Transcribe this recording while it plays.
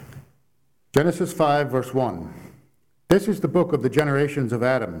Genesis 5, verse 1. This is the book of the generations of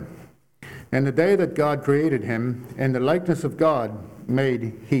Adam. In the day that God created him, in the likeness of God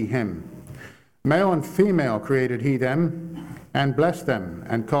made he him. Male and female created he them, and blessed them,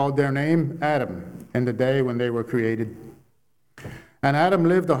 and called their name Adam, in the day when they were created. And Adam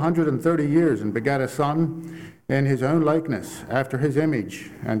lived 130 years, and begat a son in his own likeness, after his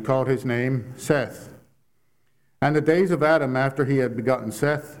image, and called his name Seth. And the days of Adam after he had begotten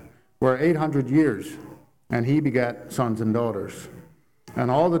Seth were 800 years, and he begat sons and daughters.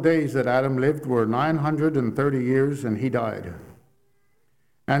 And all the days that Adam lived were 930 years, and he died.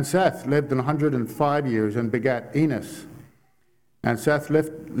 And Seth lived 105 years, and begat Enos. And Seth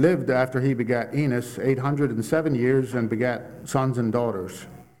lived after he begat Enos 807 years, and begat sons and daughters.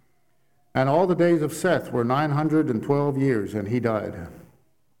 And all the days of Seth were 912 years, and he died.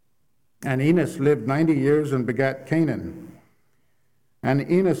 And Enos lived 90 years, and begat Canaan.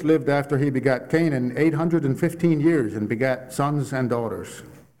 And Enos lived after he begat Canaan 815 years, and begat sons and daughters.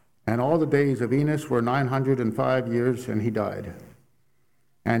 And all the days of Enos were 905 years, and he died.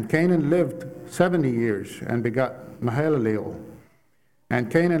 And Canaan lived 70 years, and begot Mahalaleel. And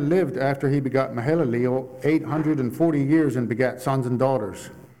Canaan lived after he begot Mahalaleel 840 years, and begat sons and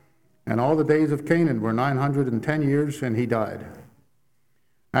daughters. And all the days of Canaan were 910 years, and he died.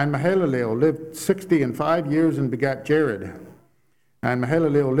 And Mahalaleel lived 65 years, and begat Jared. And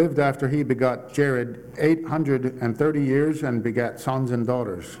Mahalaleel lived after he begot Jared 830 years, and begat sons and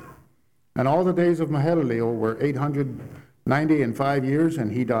daughters. And all the days of Mahalaleel were 895 years,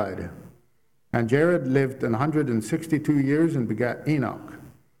 and he died. And Jared lived 162 years, and begat Enoch.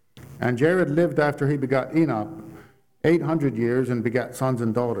 And Jared lived after he begot Enoch 800 years, and begat sons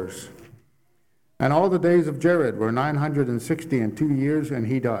and daughters. And all the days of Jared were 962 years, and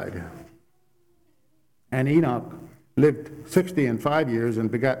he died. And Enoch lived 65 years, and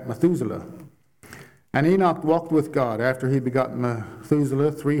begat Methuselah. And Enoch walked with God after he begot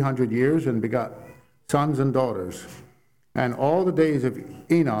Methuselah 300 years, and begot sons and daughters. And all the days of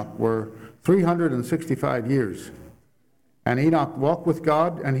Enoch were 365 years. And Enoch walked with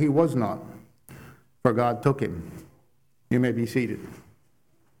God, and he was not, for God took him. You may be seated.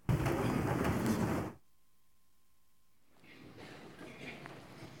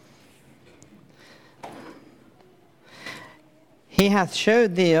 He hath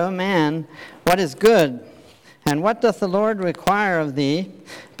showed thee, O man, what is good, and what doth the Lord require of thee,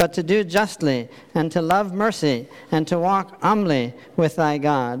 but to do justly, and to love mercy, and to walk humbly with thy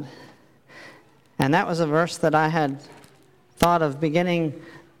God. And that was a verse that I had thought of beginning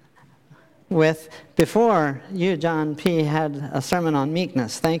with before you, John P., had a sermon on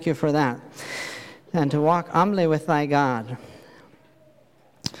meekness. Thank you for that. And to walk humbly with thy God.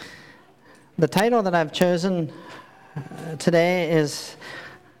 The title that I've chosen today is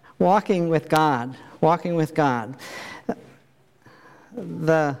Walking with God. Walking with God.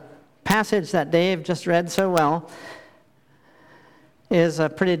 The passage that Dave just read so well is a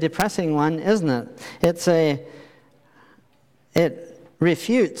pretty depressing one, isn't it? It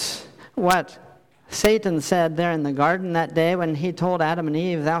refutes what Satan said there in the garden that day when he told Adam and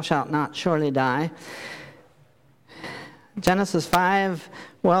Eve, "Thou shalt not surely die." Genesis 5,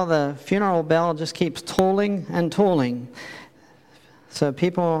 well, the funeral bell just keeps tolling and tolling. So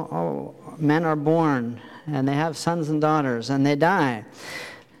men are born, and they have sons and daughters, and they die.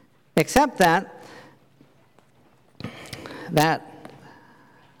 Except that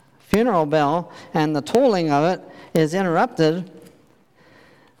funeral bell and the tolling of it is interrupted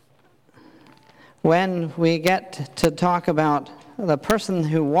when we get to talk about the person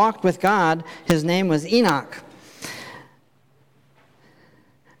who walked with God. His name was Enoch.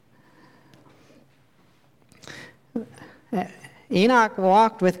 Enoch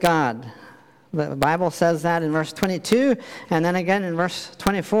walked with God. The Bible says that in verse 22, and then again in verse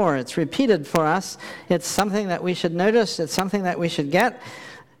 24. It's repeated for us. It's something that we should notice. It's something that we should get.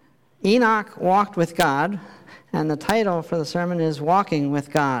 Enoch walked with God, and the title for the sermon is Walking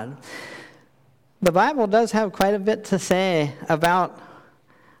with God. The Bible does have quite a bit to say about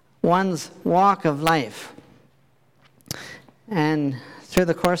one's walk of life. And through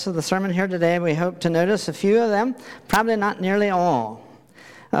the course of the sermon here today, we hope to notice a few of them, probably not nearly all,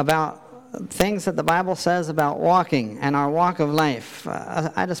 about things that the Bible says about walking and our walk of life.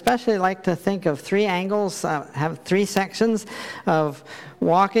 I'd especially like to think of three angles, have three sections of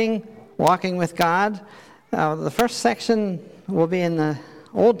walking with God. The first section will be in the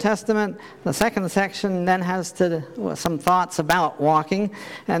Old Testament. The second section then has some thoughts about walking,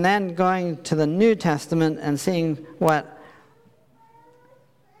 and then going to the New Testament and seeing what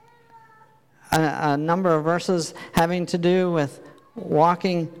a number of verses having to do with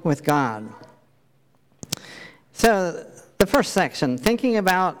walking with God. So the first section, thinking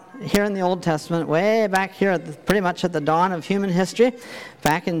about here in the Old Testament, way back here, pretty much at the dawn of human history,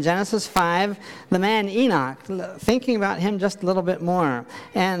 back in Genesis 5, the man Enoch, thinking about him just a little bit more.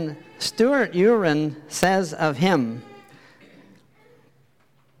 And Stuart Uren says of him,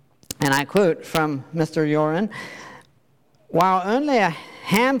 and I quote from Mr. Uren, "While only a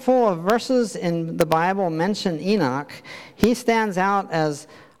handful of verses in the Bible mention Enoch, he stands out as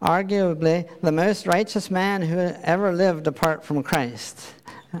arguably the most righteous man who ever lived apart from Christ."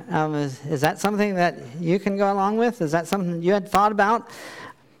 Is that something that you can go along with? Is that something you had thought about?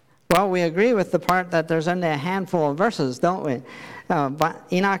 Well, we agree with the part that there's only a handful of verses, don't we? But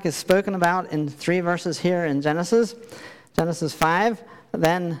Enoch is spoken about in 3 verses here in Genesis 5,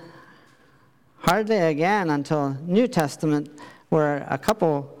 then hardly again until New Testament, where a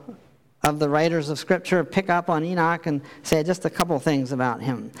couple of the writers of Scripture pick up on Enoch and say just a couple things about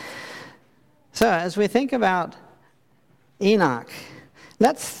him. So as we think about Enoch,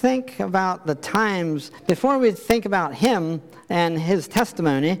 let's think about the times, before we think about him and his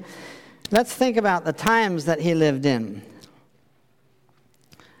testimony, let's think about the times that he lived in.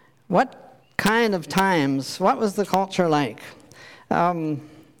 What kind of times? What was the culture like?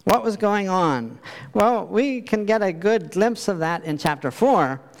 What was going on? Well, we can get a good glimpse of that in chapter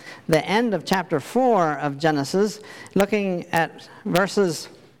 4, the end of chapter 4 of Genesis, looking at verses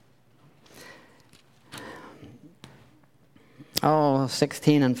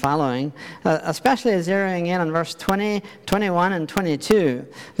 16 and following, especially zeroing in on verse 20, 21, and 22.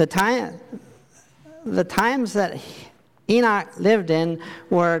 The times that Enoch lived in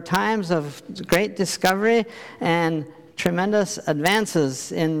were times of great discovery and tremendous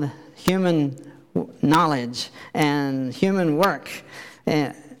advances in human knowledge and human work.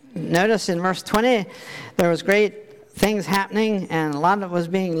 Notice in verse 20, there was great things happening, and a lot of it was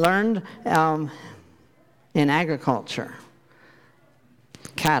being learned in agriculture,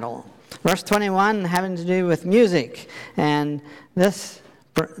 cattle. Verse 21 having to do with music, and this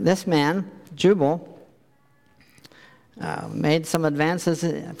man, Jubal, made some advances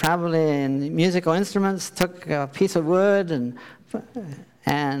probably in musical instruments, took a piece of wood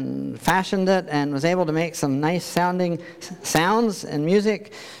and fashioned it and was able to make some nice sounding sounds, and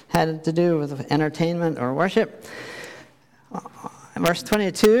music had to do with entertainment or worship. Verse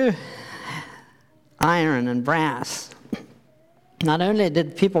 22, iron and brass. Not only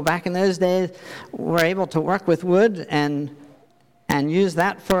did people back in those days were able to work with wood and use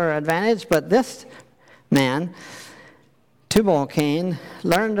that for advantage, but this man, Tubal-Cain,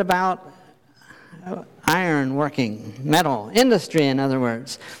 learned about iron working, metal, industry in other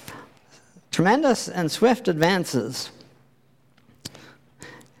words. Tremendous and swift advances.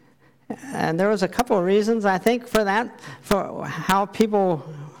 And there was a couple of reasons, I think, for that, for how people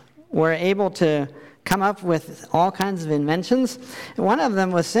were able to come up with all kinds of inventions. One of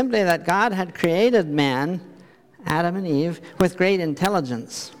them was simply that God had created man, Adam and Eve, with great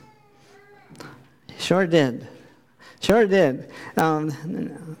intelligence. Sure did.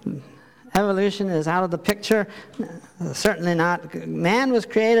 Evolution is out of the picture. Certainly not. Man was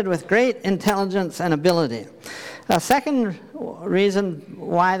created with great intelligence and ability. A second reason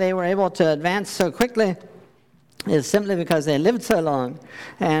why they were able to advance so quickly is simply because they lived so long.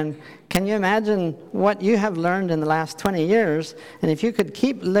 And can you imagine what you have learned in the last 20 years? And if you could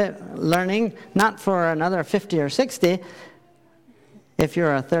keep learning, not for another 50 or 60, if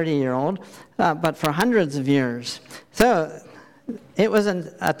you're a 30-year-old, but for hundreds of years. So it was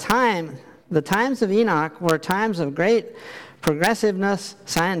a time, the times of Enoch were times of great progressiveness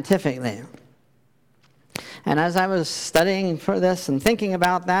scientifically. And as I was studying for this and thinking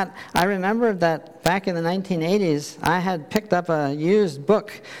about that, I remembered that back in the 1980s, I had picked up a used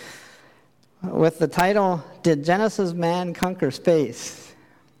book with the title, Did Genesis Man Conquer Space?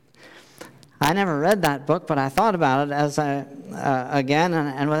 I never read that book, but I thought about it as again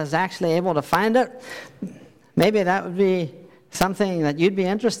and was actually able to find it. Maybe that would be something that you'd be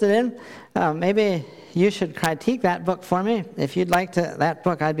interested in. Maybe you should critique that book for me. If you'd like that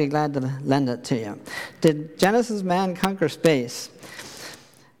book, I'd be glad to lend it to you. Did Genesis Man Conquer Space?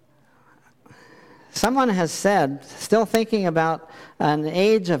 Someone has said, still thinking about an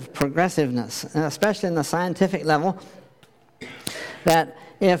age of progressiveness, especially in the scientific level, that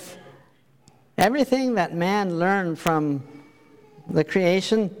if everything that man learned from the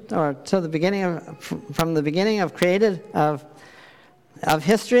creation, or to the beginning from the beginning of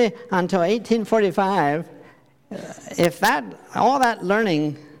history until 1845, if all that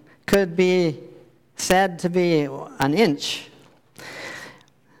learning could be said to be an inch,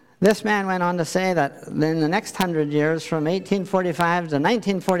 This man went on to say that in the next 100 years, from 1845 to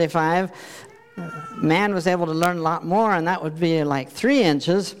 1945, man was able to learn a lot more, and that would be like 3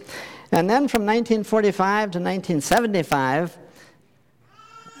 inches. And then from 1945 to 1975,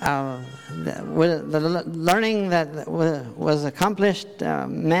 the learning that was accomplished,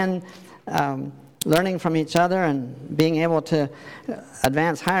 men learning from each other and being able to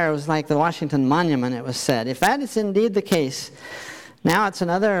advance higher, was like the Washington Monument, it was said. If that is indeed the case, now it's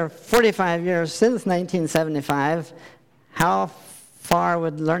another 45 years since 1975. How far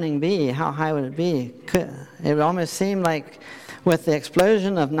would learning be? How high would it be? It would almost seem like with the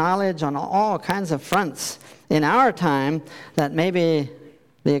explosion of knowledge on all kinds of fronts in our time, that maybe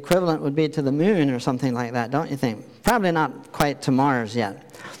the equivalent would be to the moon or something like that, don't you think? Probably not quite to Mars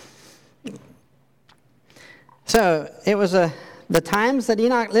yet. So it was the times that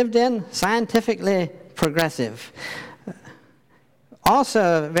Enoch lived in, scientifically progressive.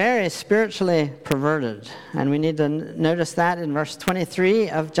 Also very spiritually perverted. And we need to notice that in verse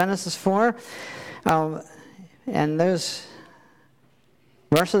 23 of Genesis 4. And those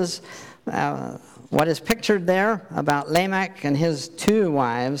verses, what is pictured there about Lamech and his 2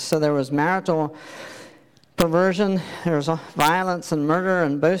 wives. So there was marital perversion, there was violence and murder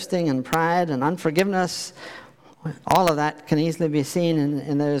and boasting and pride and unforgiveness. All of that can easily be seen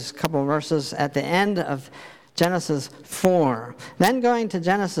in those couple verses at the end of Genesis 4. Then going to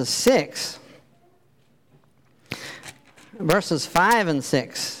Genesis 6, verses 5 and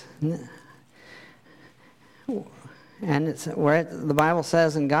 6. And it's where the Bible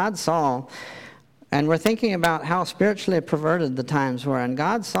says, and God saw, and we're thinking about how spiritually perverted the times were, and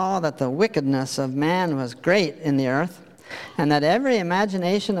God saw that the wickedness of man was great in the earth, and that every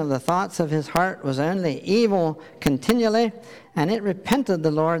imagination of the thoughts of his heart was only evil continually, and it repented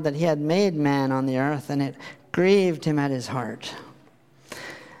the Lord that he had made man on the earth, and it grieved him at his heart.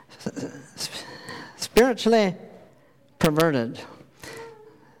 Spiritually perverted,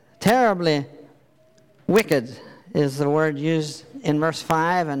 terribly wicked is the word used in verse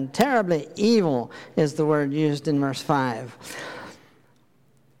 5, and terribly evil is the word used in verse 5.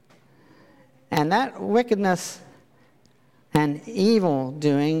 And that wickedness and evil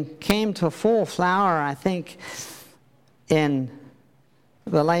doing came to full flower, I think, in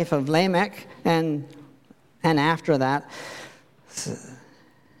the life of Lamech and after that.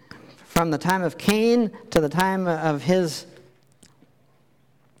 From the time of Cain to the time of his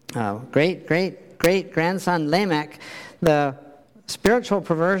great-grandson Lamech, the spiritual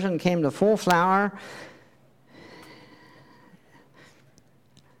perversion came to full flower.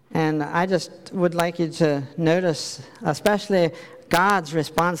 And I just would like you to notice, especially God's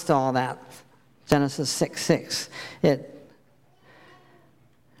response to all that. Genesis 6:6. It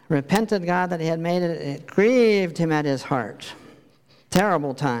repented God that he had made it. It grieved him at his heart.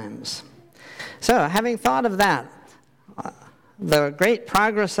 Terrible times. So, having thought of that, the great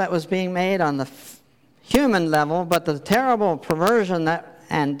progress that was being made on the human level, but the terrible perversion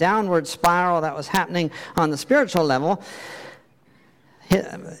and downward spiral that was happening on the spiritual level,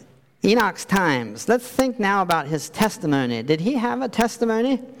 Enoch's times. Let's think now about his testimony. Did he have a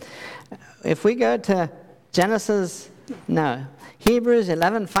testimony? If we go to Hebrews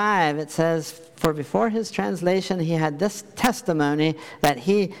 11:5, it says, for before his translation he had this testimony that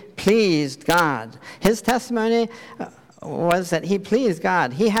he pleased God. His testimony was that he pleased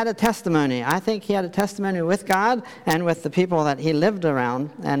God. He had a testimony. I think he had a testimony with God and with the people that he lived around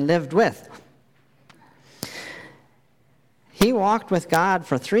and lived with. He walked with God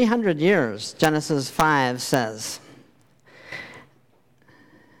for 300 years, Genesis 5 says.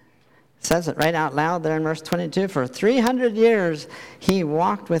 It says it right out loud there in verse 22. For 300 years he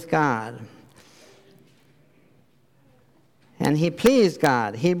walked with God. And he pleased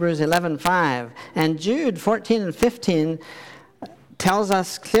God, Hebrews 11:5. And Jude 14 and 15 tells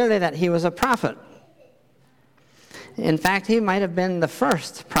us clearly that he was a prophet. In fact, he might have been the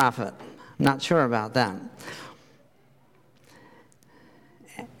first prophet. I'm not sure about that.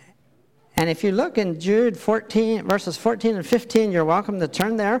 And if you look in Jude 14, verses 14 and 15, you're welcome to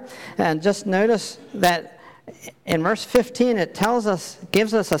turn there. And just notice that in verse 15, it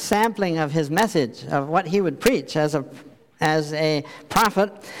gives us a sampling of his message, of what he would preach as a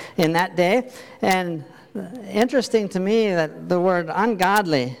prophet in that day. And interesting to me that the word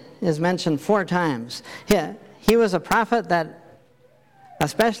ungodly is mentioned 4 times. He was a prophet that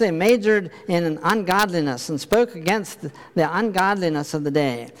especially majored in ungodliness and spoke against the ungodliness of the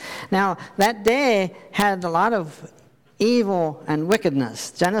day. Now, that day had a lot of evil and wickedness.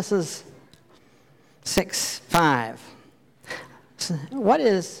 Genesis 6:5.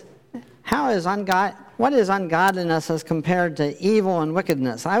 what is ungodliness as compared to evil and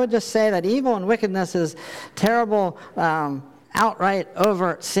wickedness? I would just say that evil and wickedness is terrible, outright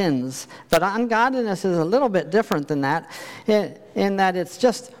overt sins. But ungodliness is a little bit different than that, in that it's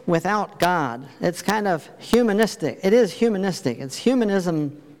just without God. It's kind of humanistic. It is humanistic. It's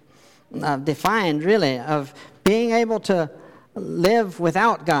humanism defined, really, of being able to live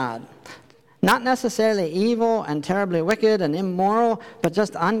without God. Not necessarily evil and terribly wicked and immoral, but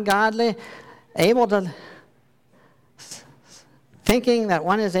just ungodly, thinking that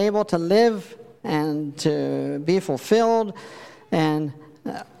one is able to live and to be fulfilled and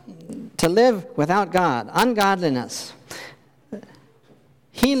to live without God. Ungodliness.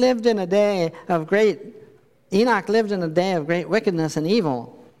 Enoch lived in a day of great wickedness and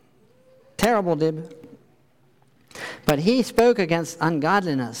evil. Terrible. But he spoke against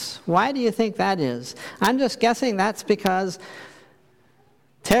ungodliness. Why do you think that is? I'm just guessing that's because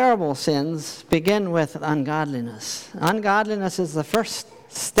terrible sins begin with ungodliness. Ungodliness is the first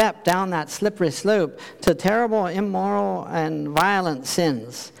step down that slippery slope to terrible, immoral, and violent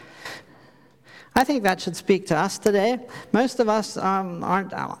sins. I think that should speak to us today. Most of us aren't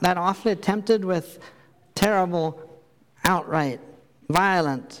that awfully tempted with terrible, outright,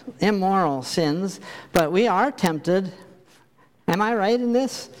 violent, immoral sins, but we are tempted. Am I right in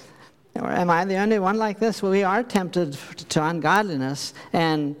this? Or am I the only one like this? Well, we are tempted to ungodliness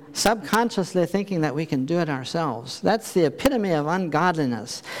and subconsciously thinking that we can do it ourselves. That's the epitome of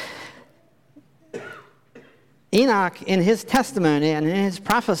ungodliness. Enoch, in his testimony and in his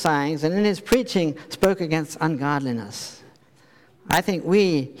prophesyings and in his preaching, spoke against ungodliness. I think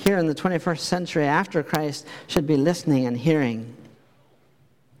we, here in the 21st century after Christ, should be listening and hearing.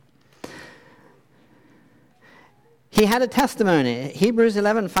 He had a testimony. Hebrews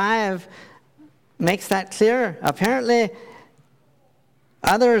 11:5 makes that clear. Apparently,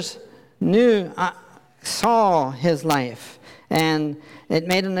 others saw his life, and it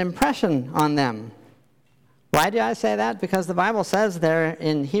made an impression on them. Why do I say that? Because the Bible says there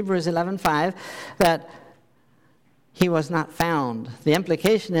in Hebrews 11:5 that he was not found. The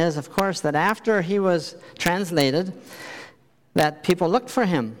implication is, of course, that after he was translated, that people looked for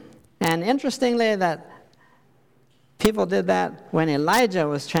him. And interestingly, that people did that when Elijah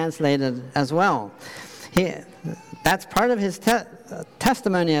was translated as well. That's part of his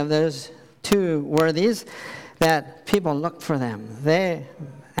testimony of those two worthies, that people looked for them.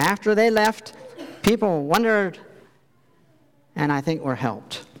 After they left, people wondered, and I think were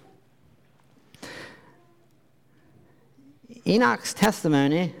helped. Enoch's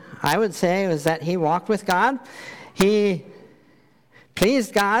testimony, I would say, was that he walked with God. He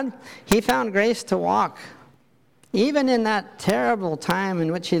pleased God. He found grace to walk even in that terrible time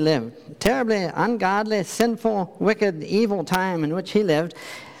in which he lived, terribly ungodly, sinful, wicked, evil time in which he lived.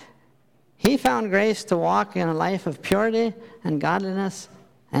 He found grace to walk in a life of purity and godliness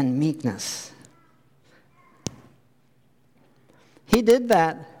and meekness. He did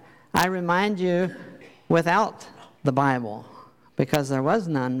that, I remind you, without the Bible, because there was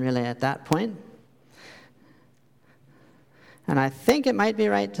none really at that point. And I think it might be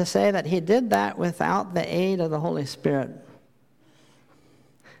right to say that he did that without the aid of the Holy Spirit.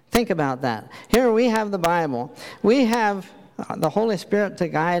 Think about that. Here we have the Bible. We have the Holy Spirit to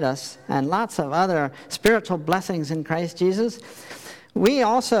guide us and lots of other spiritual blessings in Christ Jesus. We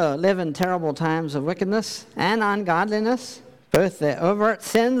also live in terrible times of wickedness and ungodliness, both the overt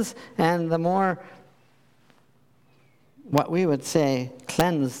sins and the more, what we would say,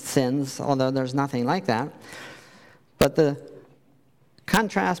 cleansed sins, although there's nothing like that. But the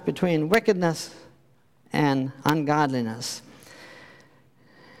contrast between wickedness and ungodliness.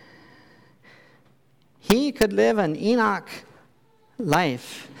 He could live an Enoch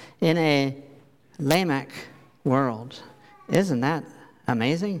life in a Lamech world. Isn't that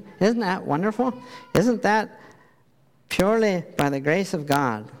amazing? Isn't that wonderful? Isn't that purely by the grace of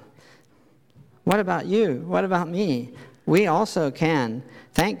God? What about you? What about me? We also can.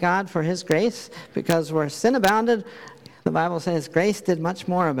 Thank God for his grace, because where sin abounded, the Bible says grace did much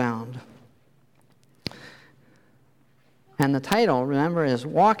more abound. And the title, remember, is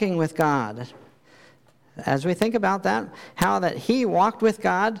Walking with God. As we think about that, how that he walked with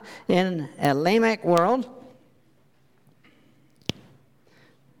God in a Lamech world,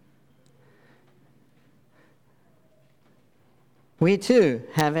 we too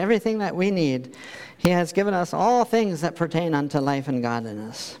have everything that we need. He has given us all things that pertain unto life and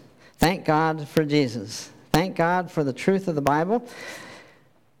godliness. Thank God for Jesus. Thank God for the truth of the Bible.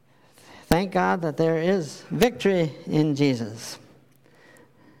 Thank God that there is victory in Jesus.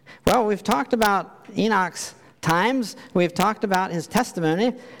 Well, we've talked about Enoch's times we've talked about his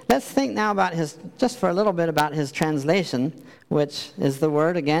testimony. Let's think now about just for a little bit about his translation, which is the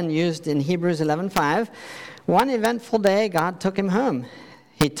word again used in Hebrews 11:5. One eventful day, God took him home.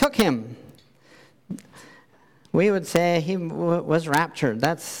 He took him. We would say he was raptured.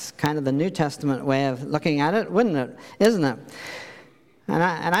 That's kind of the New Testament way of looking at it, wouldn't it? Isn't it? And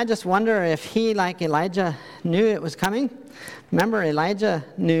I just wonder if he, like Elijah, knew it was coming. Remember, Elijah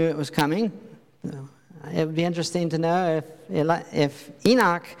knew it was coming. It would be interesting to know if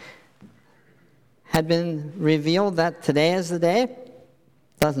Enoch had been revealed that today is the day.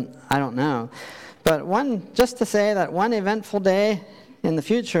 I don't know. But just to say that one eventful day in the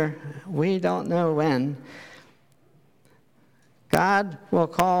future, we don't know when, God will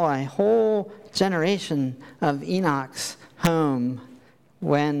call a whole generation of Enochs home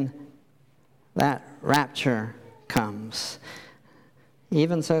when that rapture comes.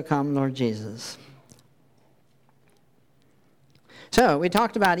 Even so come, Lord Jesus. So we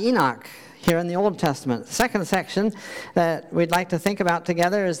talked about Enoch here in the Old Testament. The second section that we'd like to think about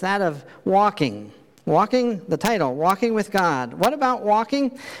together is that of walking. Walking, the title, Walking with God. What about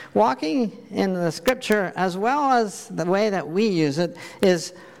walking? Walking in the Scripture, as well as the way that we use it,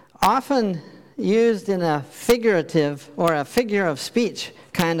 is often used in a figurative or a figure of speech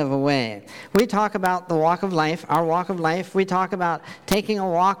kind of a way. We talk about the walk of life, our walk of life. We talk about taking a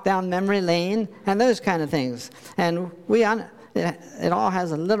walk down memory lane and those kind of things. And it all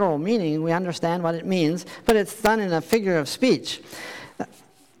has a literal meaning. We understand what it means, but it's done in a figure of speech.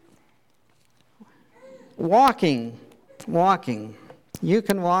 Walking. You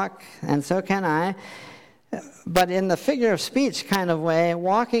can walk, and so can I. But in the figure of speech kind of way,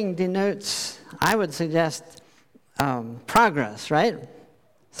 walking denotes, I would suggest, progress, right?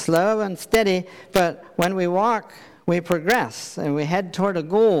 Slow and steady, but when we walk, we progress, and we head toward a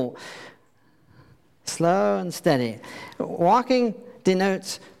goal. Slow and steady. Walking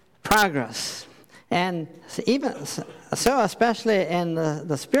denotes progress. And even so, especially in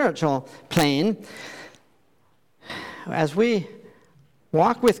the spiritual plane, as we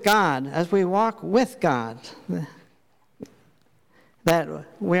walk with God, that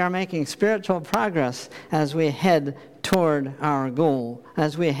we are making spiritual progress as we head toward our goal,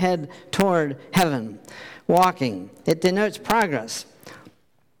 as we head toward heaven. Walking, it denotes progress.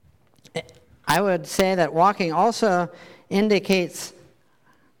 I would say that walking also indicates,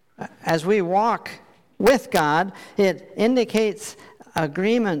 as we walk with God, it indicates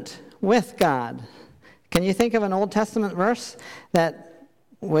agreement with God. Can you think of an Old Testament verse that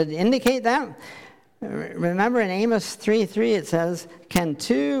would indicate that? Remember in Amos 3:3 it says, "Can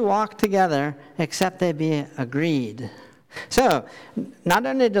two walk together except they be agreed?" So, not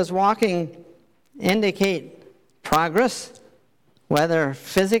only does walking indicate progress, whether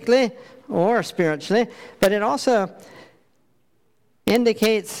physically or spiritually, but it also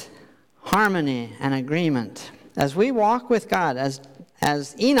indicates harmony and agreement. As we walk with God,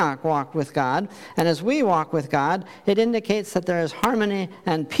 as Enoch walked with God, and as we walk with God, it indicates that there is harmony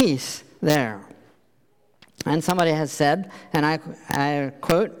and peace there. And somebody has said, and I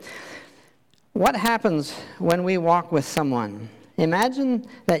quote, "What happens when we walk with someone? Imagine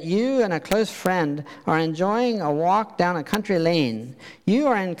that you and a close friend are enjoying a walk down a country lane. You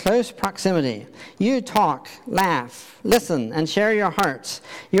are in close proximity. You talk, laugh, listen, and share your hearts.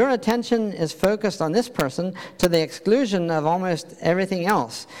 Your attention is focused on this person to the exclusion of almost everything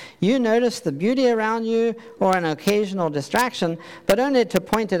else. You notice the beauty around you or an occasional distraction, but only to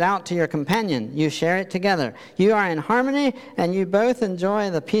point it out to your companion. You share it together. You are in harmony, and you both enjoy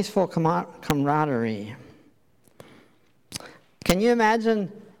the peaceful camaraderie." Can you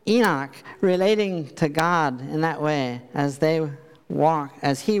imagine Enoch relating to God in that way as Enoch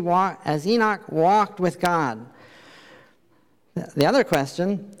walked with God? The other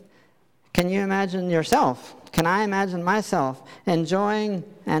question, can you imagine yourself? Can I imagine myself enjoying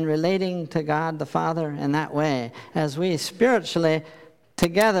and relating to God the Father in that way as we spiritually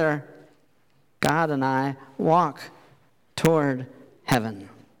together, God and I, walk toward heaven?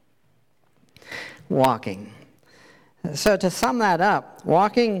 Walking. So to sum that up,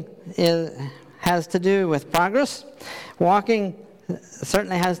 walking has to do with progress. Walking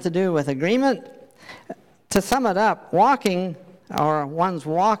certainly has to do with agreement. To sum it up, walking, or one's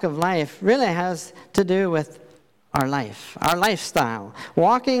walk of life, really has to do with our life, our lifestyle.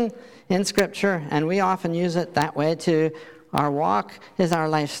 Walking in Scripture, and we often use it that way too, our walk is our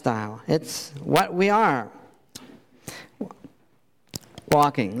lifestyle. It's what we are.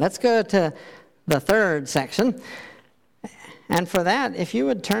 Walking. Let's go to the third section. And for that, if you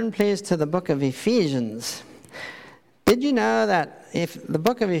would turn please to the book of Ephesians. Did you know that if the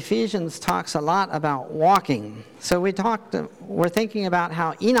book of Ephesians talks a lot about walking? So we're thinking about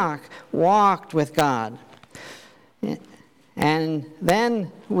how Enoch walked with God. And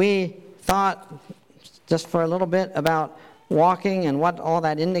then we thought just for a little bit about walking and what all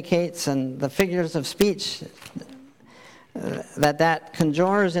that indicates and the figures of speech that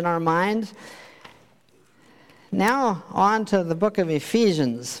conjures in our minds. Now on to the book of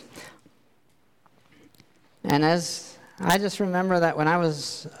Ephesians. And as I just remember that when I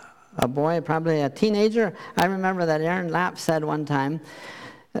was a boy, probably a teenager, I remember that Aaron Lapp said one time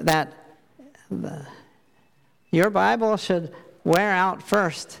that your Bible should wear out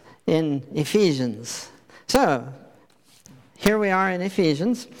first in Ephesians. So, here we are in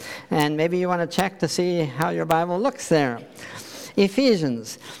Ephesians, and maybe you want to check to see how your Bible looks there.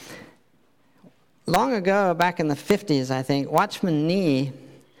 Ephesians. Long ago, back in the 50s, I think, Watchman Nee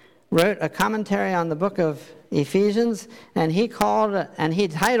wrote a commentary on the book of Ephesians, and he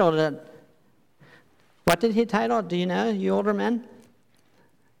titled it, what did he title it? Do you know, you older men?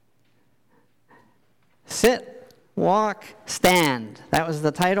 Sit, Walk, Stand. That was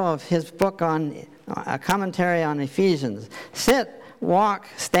the title of his book on a commentary on Ephesians. Sit, walk,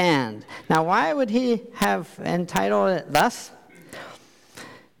 stand. Now, why would he have entitled it thus?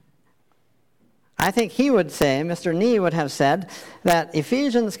 I think he would say, Mr. Nee would have said, that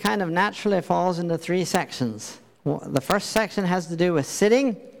Ephesians kind of naturally falls into three sections. The first section has to do with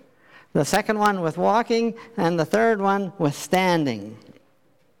sitting, the second one with walking, and the third one with standing.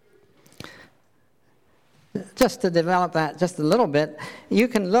 Just to develop that just a little bit, you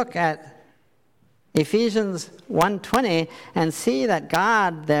can look at Ephesians 1:20 and see that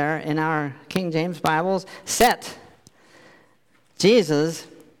God there in our King James Bibles set Jesus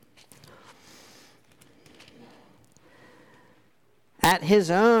at his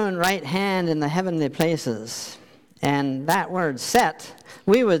own right hand in the heavenly places. And that word set,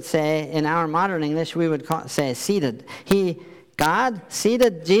 we would say, in our modern English, we would say seated. God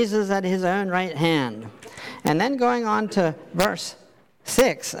seated Jesus at his own right hand. And then going on to verse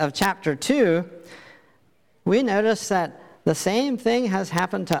 6 of chapter 2, we notice that the same thing has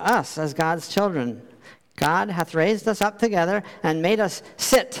happened to us as God's children. God hath raised us up together and made us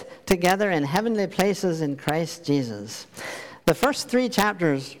sit together in heavenly places in Christ Jesus. The first three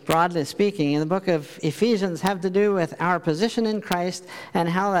chapters, broadly speaking, in the book of Ephesians have to do with our position in Christ and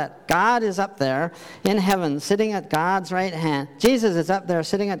how that God is up there in heaven sitting at God's right hand. Jesus is up there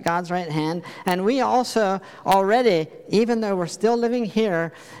sitting at God's right hand. And we also already, even though we're still living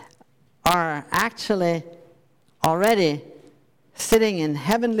here, are actually already sitting in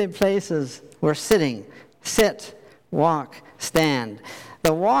heavenly places. We're sitting. Sit, walk, stand.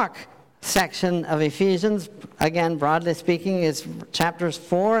 The walk section of Ephesians, again, broadly speaking, is chapters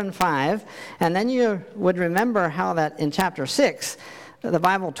 4 and 5. And then you would remember how that in chapter 6, the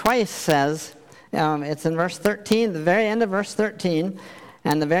Bible twice says, it's in verse 13, the very end of verse 13,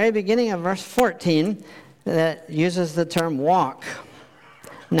 and the very beginning of verse 14, that uses the term walk.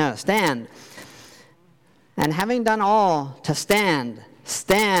 No, stand. And having done all to stand,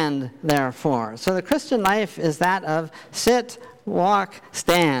 stand therefore. So the Christian life is that of sit, walk,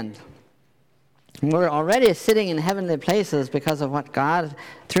 stand. We're already sitting in heavenly places because of what God,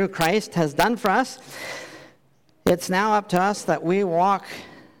 through Christ, has done for us. It's now up to us that we walk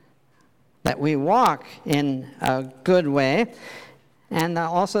in a good way, and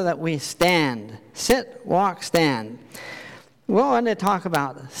also that we stand. Sit, walk, stand. We'll want to talk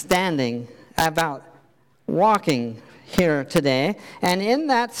about standing, about walking here today. And in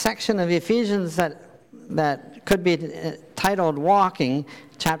that section of Ephesians that could be titled Walking,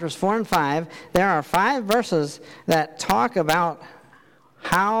 chapters 4 and 5, there are 5 verses that talk about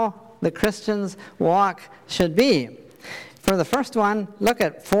how the Christian's walk should be. For the first one, look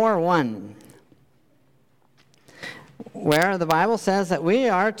at 4:1, where the Bible says that we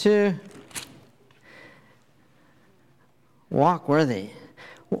are to walk worthy.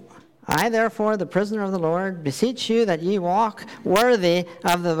 I, therefore, the prisoner of the Lord, beseech you that ye walk worthy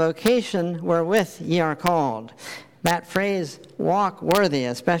of the vocation wherewith ye are called. That phrase, walk worthy,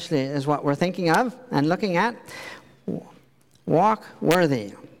 especially, is what we're thinking of and looking at. Walk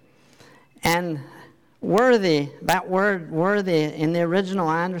worthy. And worthy, that word worthy in the original,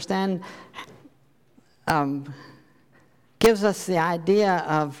 I understand, gives us the idea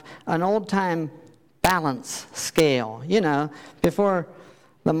of an old-time balance scale. You know, before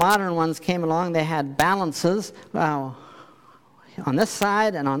the modern ones came along, they had balances on this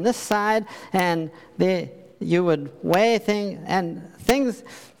side and on this side, and you would weigh things,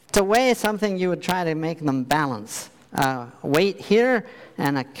 to weigh something, you would try to make them balance. Weight here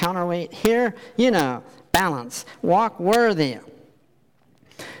and a counterweight here, you know, balance. Walk worthy.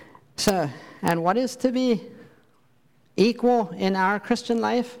 So, and what is to be equal in our Christian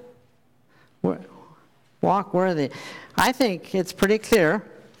life? Walk worthy. I think it's pretty clear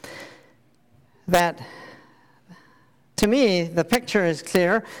that, to me, the picture is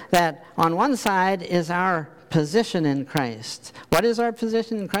clear that on one side is our position in Christ. What is our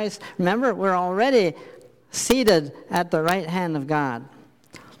position in Christ? Remember, we're already seated at the right hand of God.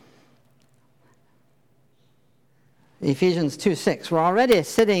 Ephesians 2:6. We're already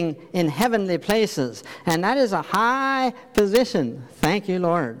sitting in heavenly places, and that is a high position. Thank you,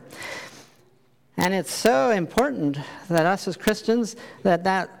 Lord. And it's so important that us as Christians,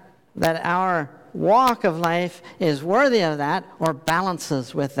 that our walk of life is worthy of that or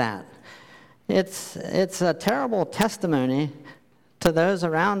balances with that. It's a terrible testimony to those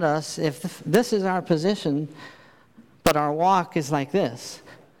around us if this is our position, but our walk is like this.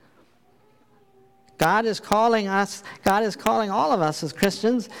 God is calling us, God is calling all of us as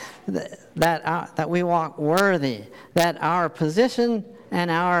Christians that we walk worthy, that our position and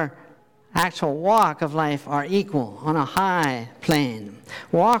our actual walk of life are equal on a high plane.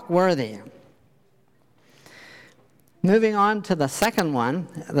 Walk worthy. Moving on to the second one,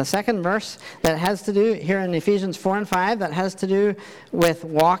 the second verse that has to do here in Ephesians 4 and 5, that has to do with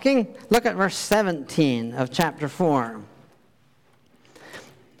walking. Look at verse 17 of chapter 4.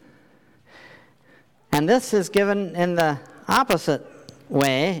 And this is given in the opposite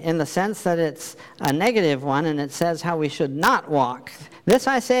way, in the sense that it's a negative one, and it says how we should not walk. This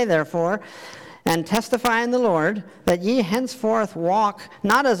I say, therefore, and testify in the Lord, that ye henceforth walk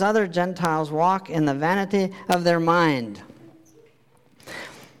not as other Gentiles walk, in the vanity of their mind.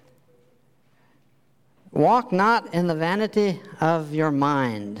 Walk not in the vanity of your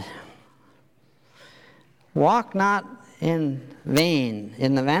mind. Walk not in vain,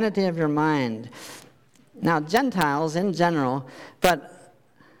 in the vanity of your mind. Now, Gentiles in general, but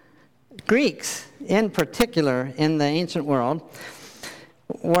Greeks in particular in the ancient world,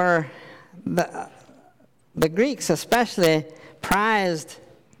 were the Greeks especially prized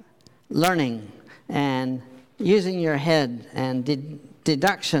learning and using your head and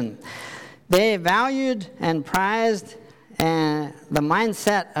deduction. They valued and prized the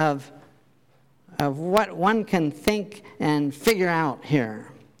mindset of what one can think and figure out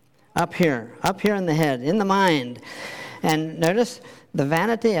up here in the head, in the mind. And notice the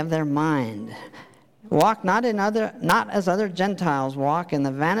vanity of their mind. Walk not as other Gentiles walk, in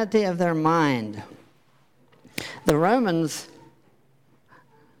the vanity of their mind. The Romans,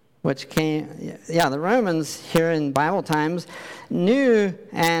 the Romans here in Bible times knew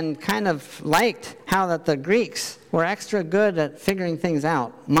and kind of liked how that the Greeks were extra good at figuring things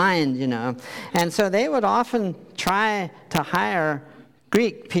out, mind, And so they would often try to hire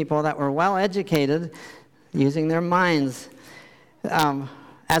Greek people that were well educated, using their minds,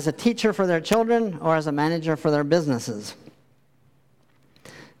 as a teacher for their children or as a manager for their businesses.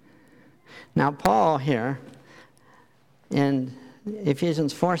 Now, Paul here in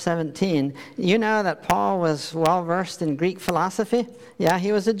Ephesians 4:17, you know that Paul was well versed in Greek philosophy. Yeah,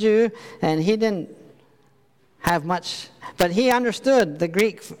 he was a Jew, and he didn't have much, but he understood the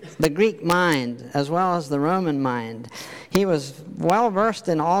Greek mind as well as the Roman mind. He was well versed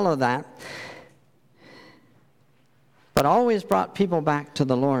in all of that, but always brought people back to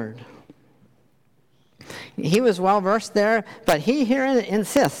the Lord. He was well versed there, but he here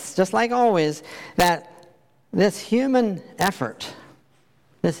insists, just like always, that this human effort,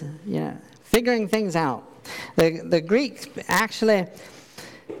 this figuring things out. The Greeks actually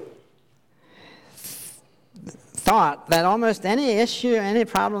thought that almost any issue, any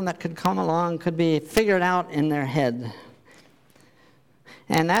problem that could come along could be figured out in their head.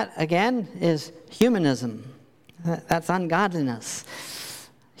 And that, again, is humanism. That's ungodliness.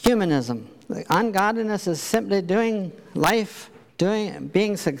 Humanism. Ungodliness is simply doing life,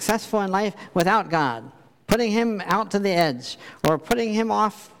 being successful in life without God, putting him out to the edge or putting him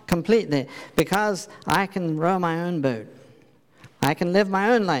off completely because I can row my own boat. I can live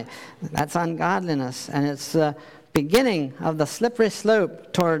my own life. That's ungodliness, and it's the beginning of the slippery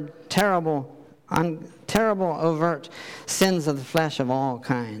slope toward terrible, overt sins of the flesh of all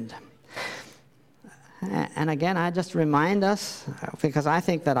kind. And again, I just remind us, because I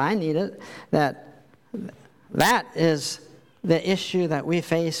think that I need it, that is the issue that we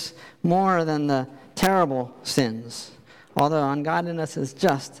face more than the terrible sins, although ungodliness is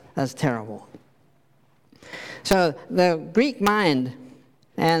just as terrible. So the Greek mind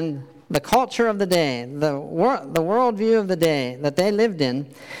and the culture of the day, the worldview of the day that they lived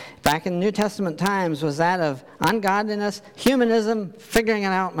in back in New Testament times was that of ungodliness, humanism, figuring it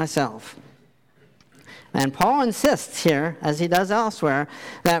out myself. And Paul insists here, as he does elsewhere,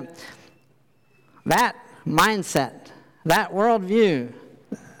 that that mindset, that worldview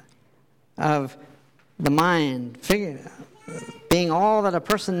of the mind, being all that a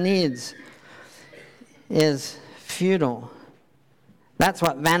person needs, is futile. That's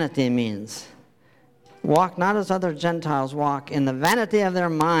what vanity means. Walk not as other Gentiles walk, in the vanity of their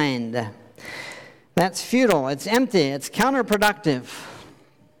mind. That's futile, it's empty, it's counterproductive.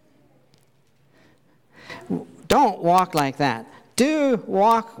 Don't walk like that. Do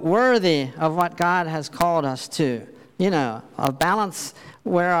walk worthy of what God has called us to. A balance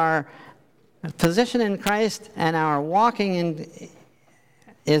where our position in Christ and our walking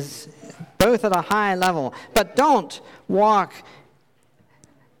is both at a high level. But don't walk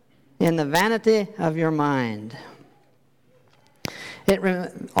in the vanity of your mind.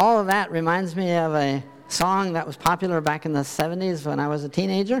 All of that reminds me of a song that was popular back in the 70s when I was a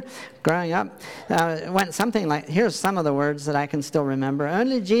teenager, growing up. It went something like, here's some of the words that I can still remember.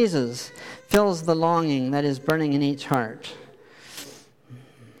 Only Jesus fills the longing that is burning in each heart.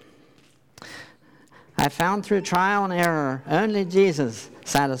 I found through trial and error, only Jesus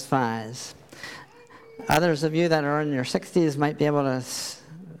satisfies. Others of you that are in your 60s might be able to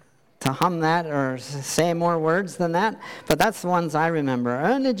hum that or say more words than that, but that's the ones I remember.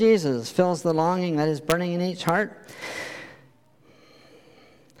 Only Jesus fills the longing that is burning in each heart.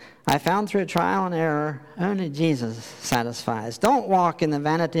 I found through trial and error, only Jesus satisfies. Don't walk in the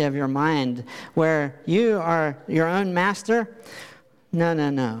vanity of your mind where you are your own master.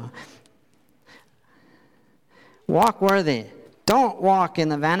 No. Walk worthy. Don't walk in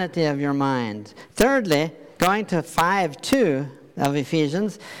the vanity of your mind. Thirdly, going to 5:2 of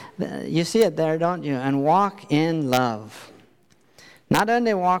Ephesians, you see it there, don't you? And walk in love. Not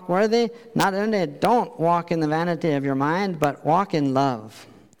only walk worthy, not only don't walk in the vanity of your mind, but walk in love.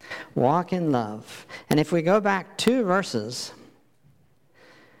 Walk in love. And if we go back 2 verses,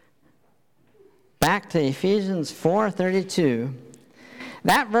 back to Ephesians 4:32,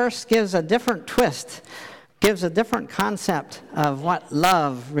 that verse gives a different twist, gives a different concept of what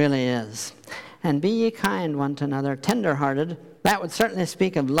love really is. And be ye kind one to another, tender-hearted. That would certainly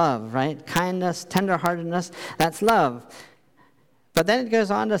speak of love, right? Kindness, tender-heartedness, that's love. But then it goes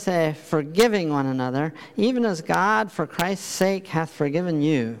on to say, forgiving one another, even as God for Christ's sake hath forgiven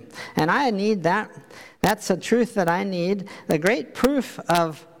you. And I need that. That's a truth that I need. The great proof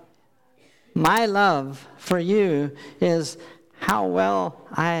of my love for you is how well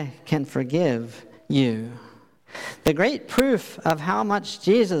I can forgive you. The great proof of how much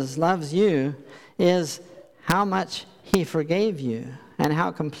Jesus loves you is how much He forgave you and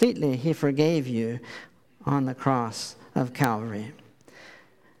how completely He forgave you on the cross of Calvary.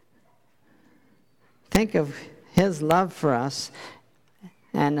 Think of His love for us.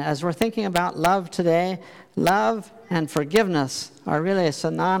 And as we're thinking about love today, love and forgiveness are really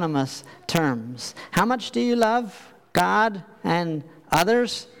synonymous terms. How much do you love God and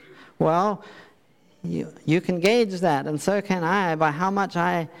others? Well, you can gauge that, and so can I, by how much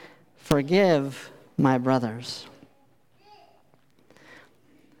I forgive my brothers.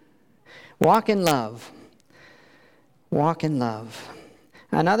 Walk in love. Walk in love.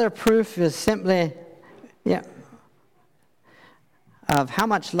 Another proof is simply, of how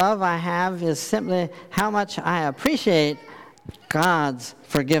much love I have is simply how much I appreciate God's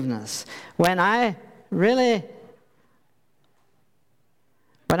forgiveness. When I really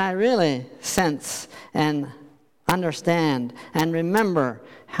sense and understand and remember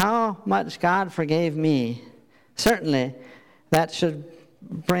how much God forgave me, certainly that should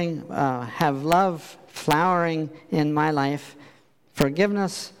have love flowering in my life,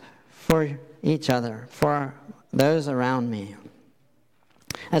 forgiveness for each other, for those around me.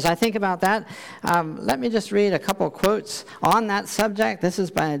 As I think about that, let me just read a couple quotes on that subject. This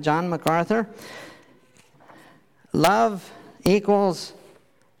is by John MacArthur. Love equals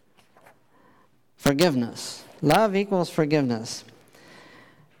forgiveness. Love equals forgiveness.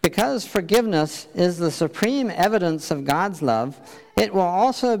 Because forgiveness is the supreme evidence of God's love, it will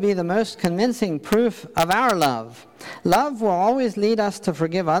also be the most convincing proof of our love. Love will always lead us to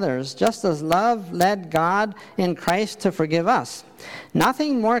forgive others, just as love led God in Christ to forgive us.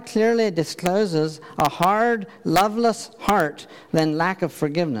 Nothing more clearly discloses a hard, loveless heart than lack of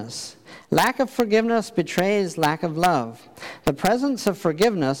forgiveness. Lack of forgiveness betrays lack of love. The presence of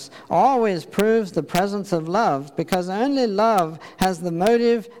forgiveness always proves the presence of love, because only love has the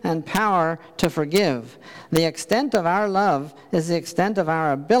motive and power to forgive. The extent of our love is the extent of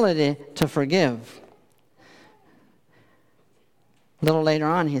our ability to forgive. A little later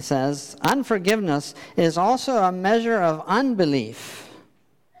on he says, unforgiveness is also a measure of unbelief.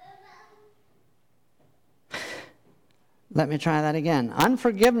 Let me try that again.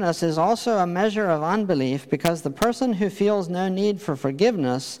 Unforgiveness is also a measure of unbelief because the person who feels no need for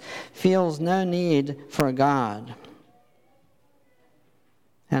forgiveness feels no need for God.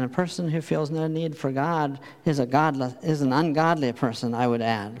 And a person who feels no need for God is an ungodly person, I would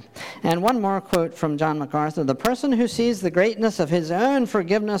add. And one more quote from John MacArthur. The person who sees the greatness of his own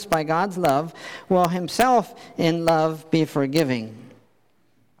forgiveness by God's love will himself in love be forgiving.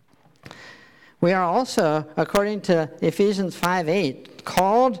 We are also, according to Ephesians 5:8,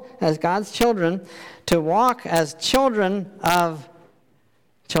 called as God's children to walk as children of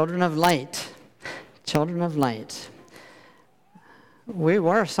light. Children of light. We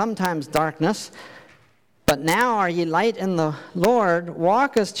were sometimes darkness, but now are ye light in the Lord.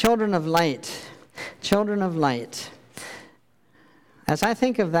 Walk as children of light. Children of light. As I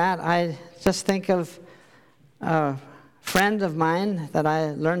think of that, I just think of a friend of mine that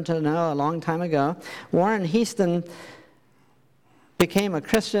I learned to know a long time ago. Warren Heaston became a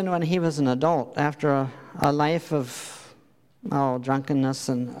Christian when he was an adult after a life of drunkenness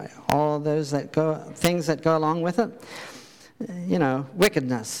and all those things that go along with it.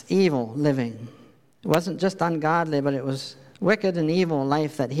 Wickedness, evil living. It wasn't just ungodly, but it was wicked and evil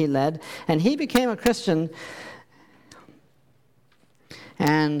life that he led. And he became a Christian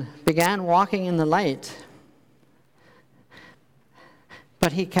and began walking in the light.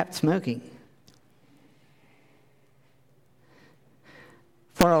 But he kept smoking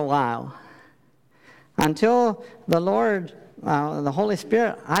for a while until the Lord, the Holy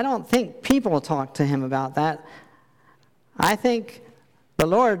Spirit, I don't think people talked to him about that. I think the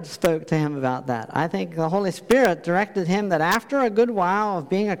Lord spoke to him about that. I think the Holy Spirit directed him that after a good while of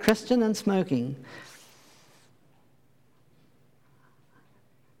being a Christian and smoking,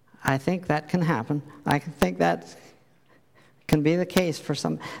 I think that can happen. I think that can be the case for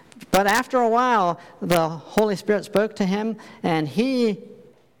some. But after a while, the Holy Spirit spoke to him, and he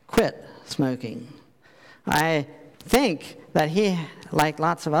quit smoking. I think that he, like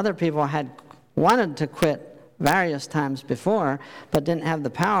lots of other people, had wanted to quit various times before, but didn't have the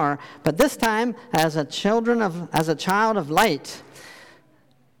power. But this time, as a child of light,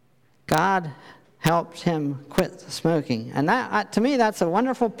 God helped him quit smoking. And that, to me, that's a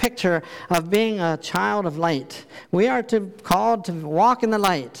wonderful picture of being a child of light. We are called to walk in the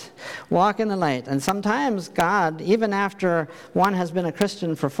light. Walk in the light. And sometimes God, even after one has been a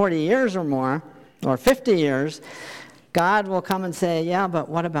Christian for 40 years or more, or 50 years, God will come and say, yeah, but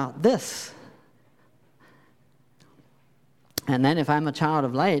what about this? And then if I'm a child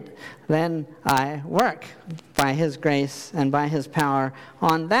of light, then I work by his grace and by his power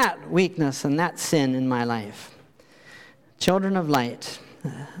on that weakness and that sin in my life. Children of light.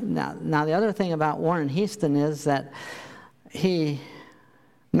 Now the other thing about Warren Heaston is that he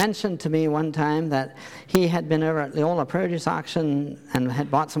mentioned to me one time that he had been over at Leola Produce Auction and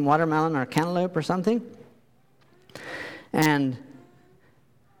had bought some watermelon or cantaloupe or something. And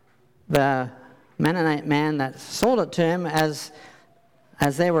the Mennonite man that sold it to him, as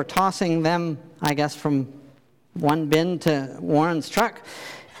they were tossing them, I guess, from one bin to Warren's truck,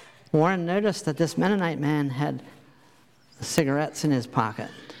 Warren noticed that this Mennonite man had cigarettes in his pocket.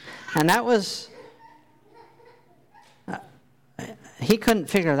 And that was, he couldn't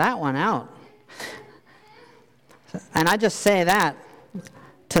figure that one out. And I just say that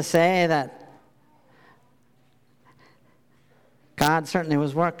to say that God certainly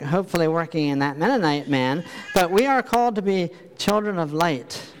was hopefully working in that Mennonite man, but we are called to be children of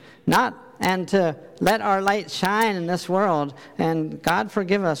light, and to let our light shine in this world. And God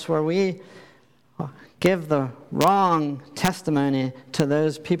forgive us where we give the wrong testimony to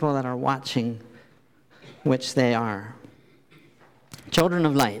those people that are watching, which they are. Children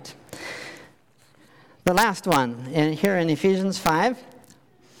of light. The last one, here in Ephesians 5,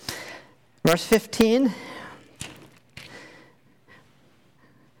 verse 15.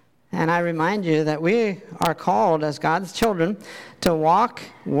 And I remind you that we are called as God's children to walk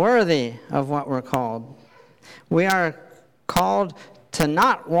worthy of what we're called. We are called to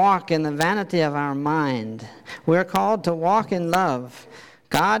not walk in the vanity of our mind. We're called to walk in love.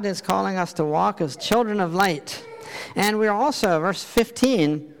 God is calling us to walk as children of light. And we're also, verse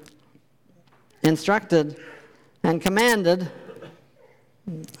 15, instructed and commanded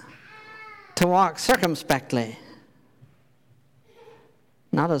to walk circumspectly.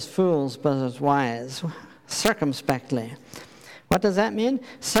 Not as fools, but as wise. Circumspectly. What does that mean?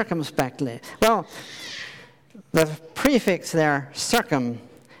 Circumspectly. Well, the prefix there, circum,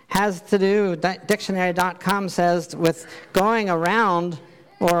 has to do, dictionary.com says, with going around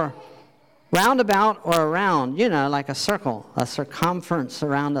or roundabout or around. Like a circle, a circumference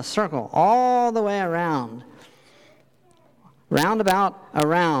around a circle, all the way around. roundabout,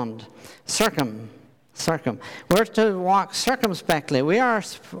 around, circum. We're to walk circumspectly. We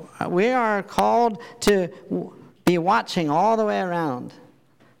are called to be watching all the way around,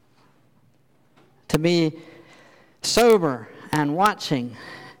 to be sober and watching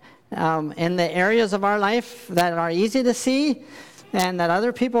in the areas of our life that are easy to see and that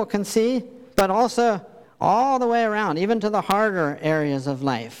other people can see, but also all the way around, even to the harder areas of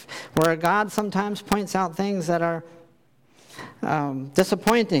life, where God sometimes points out things that are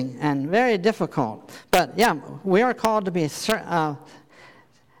disappointing and very difficult. But yeah, we are called to be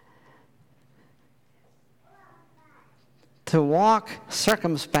to walk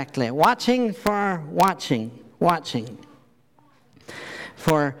circumspectly, watching for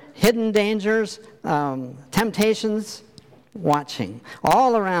hidden dangers, temptations, watching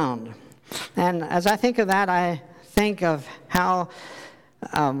all around. And as I think of that, I think of how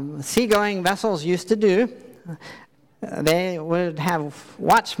seagoing vessels used to do. They would have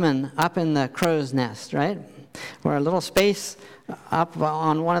watchmen up in the crow's nest, right? Or a little space up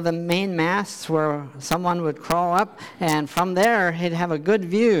on one of the main masts where someone would crawl up, and from there he'd have a good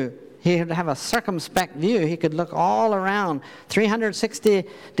view. He would have a circumspect view. He could look all around, 360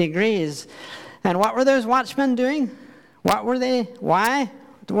 degrees. And what were those watchmen doing? Why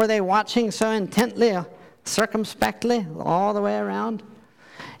were they watching so intently, circumspectly, all the way around?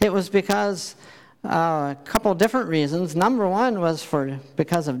 It was because a couple different reasons. Number one was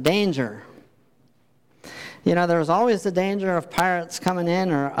because of danger. You know, there was always the danger of pirates coming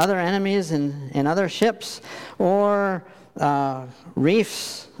in or other enemies in other ships, or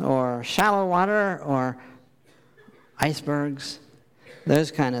reefs or shallow water or icebergs,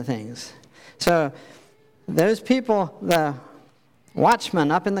 those kind of things. So those people, the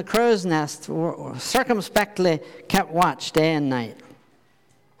watchmen up in the crow's nest, circumspectly kept watch day and night.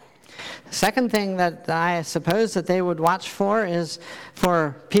 Second thing that I suppose that they would watch for is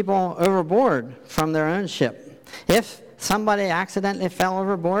for people overboard from their own ship. If somebody accidentally fell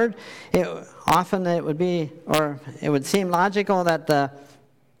overboard, it would seem logical that the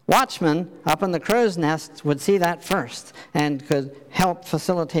watchman up in the crow's nest would see that first and could help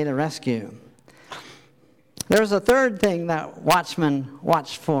facilitate a rescue. There was a third thing that watchmen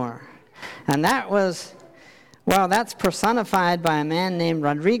watched for, and that's personified by a man named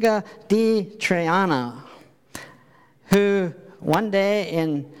Rodrigo de Triana, who one day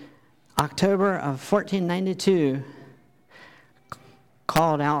in October of 1492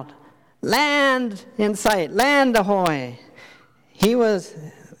 called out, "Land in sight, land ahoy!" He was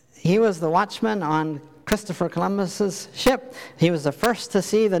the watchman on Christopher Columbus's ship. He was the first to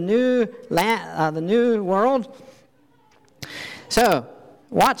see the new land, the new world. So,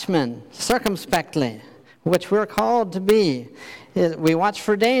 watchmen, circumspectly, which we're called to be. We watch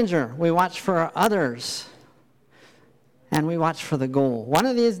for danger, we watch for others, and we watch for the goal. One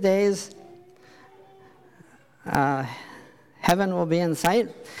of these days, heaven will be in sight.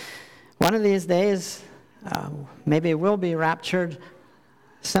 One of these days, maybe we'll be raptured,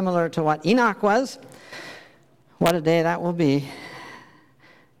 similar to what Enoch was. What a day that will be.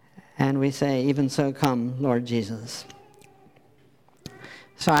 And we say, "Even so come, Lord Jesus."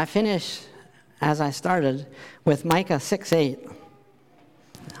 So I finish, as I started, with Micah 6:8.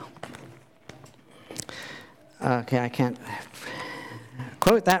 Okay, I can't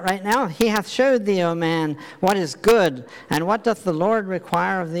quote that right now. "He hath showed thee, O man, what is good, and what doth the Lord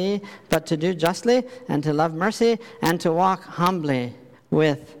require of thee, but to do justly, and to love mercy, and to walk humbly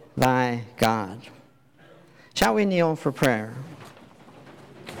with thy God." Shall we kneel for prayer?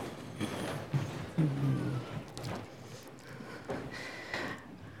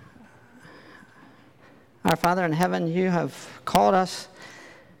 Our Father in heaven, you have called us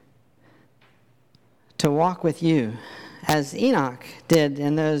to walk with you, as Enoch did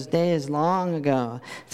in those days long ago.